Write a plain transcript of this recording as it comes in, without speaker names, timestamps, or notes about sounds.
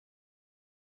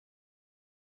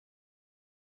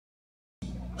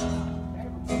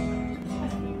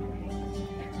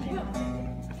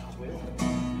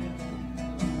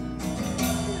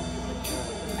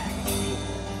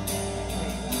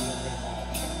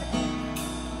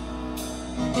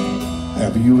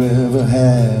Have you ever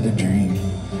had a dream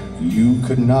you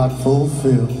could not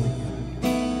fulfill?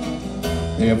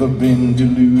 Ever been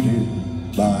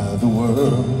deluded by the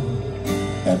world?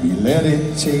 Have you let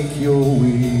it take your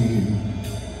will?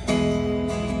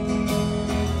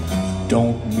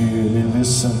 Don't merely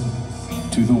listen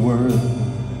to the world.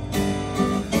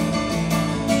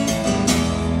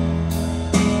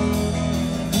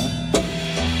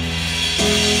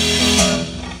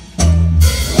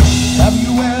 Have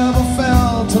you ever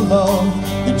felt a love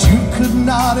that you could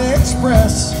not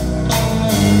express?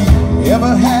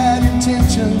 Ever had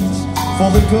intentions for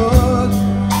the good,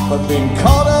 but been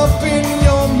caught up in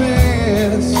your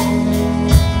mess?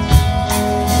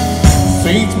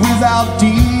 Faith without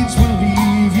deeds will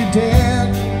leave you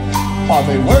dead. Are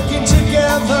they working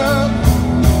together?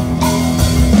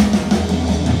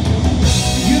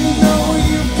 You know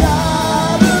you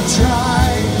gotta try.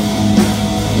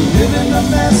 Living the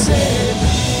message,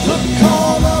 the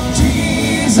call of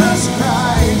Jesus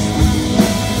Christ.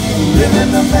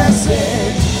 Living the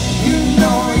message, you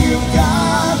know you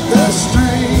got the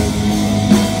strength.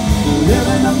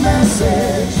 Living the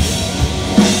message,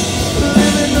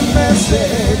 living the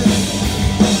message,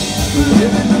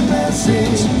 living the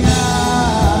message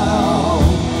now.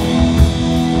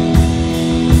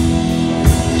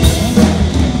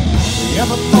 You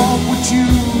ever thought what you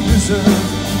deserve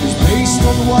is based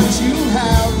on what you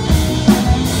have?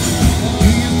 Do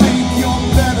you think you're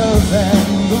better than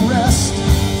the rest?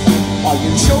 Are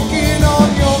you choking on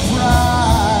your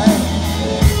pride?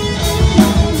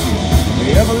 Have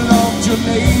you ever loved your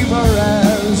neighbor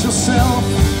as yourself?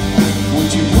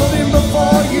 Would you put him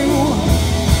before you?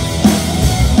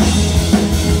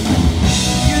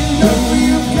 You know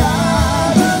you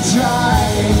gotta try.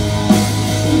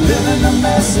 Living the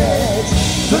message,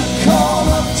 the call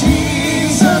of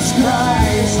Jesus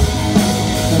Christ.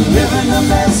 Living the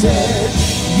message,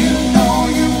 you know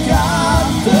you got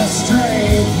the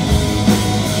strength.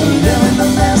 Living the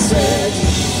message,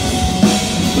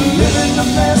 living the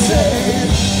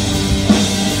message,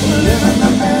 living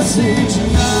the message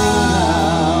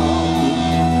now.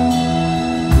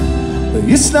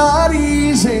 It's not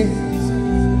easy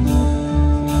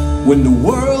when the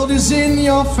world is in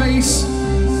your face,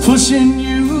 pushing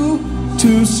you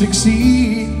to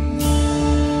succeed.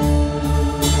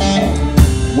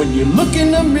 When you look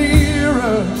in the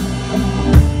mirror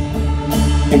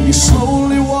and you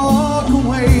slowly walk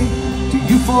away, do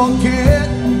you forget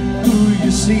who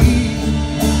you see?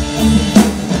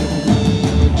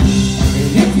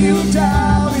 And if you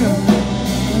doubt him,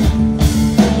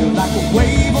 you're like a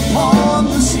wave upon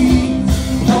the sea,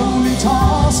 blown and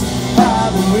tossed by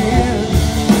the wind.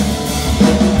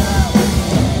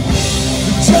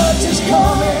 The judge is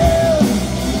coming,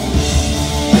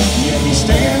 yeah, he's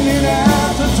standing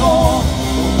at the door.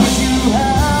 What you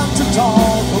have to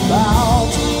talk about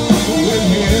with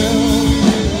him.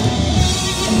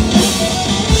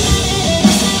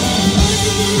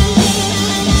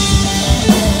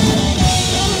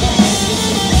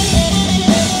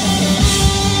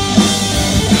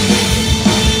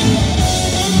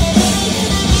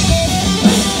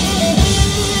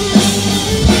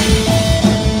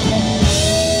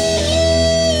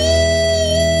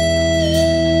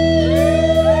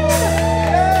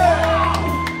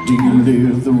 Do you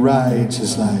live the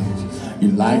righteous life you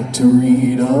like to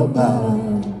read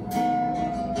about?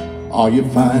 Are you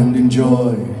finding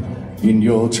joy in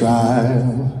your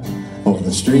trial, or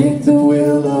the strength that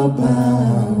will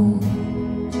abound?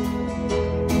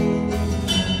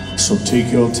 So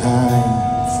take your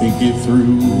time, think it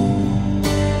through.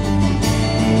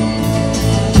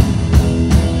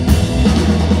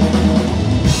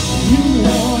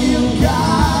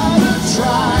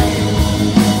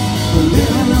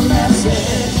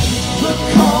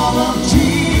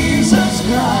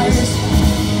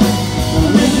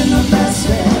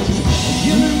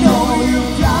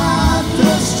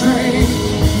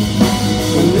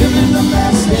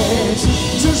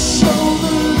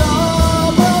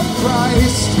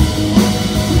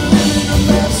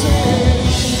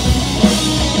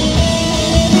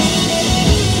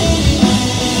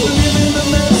 Living the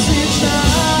message now.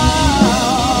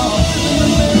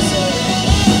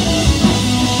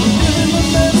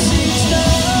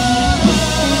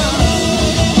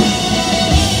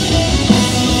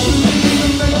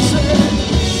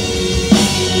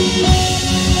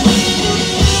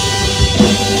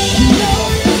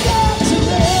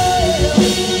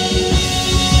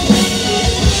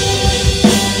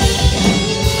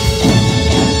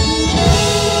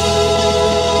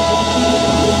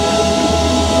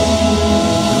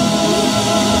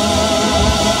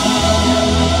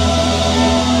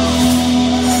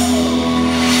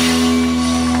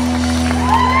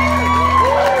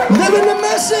 Living the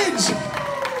message.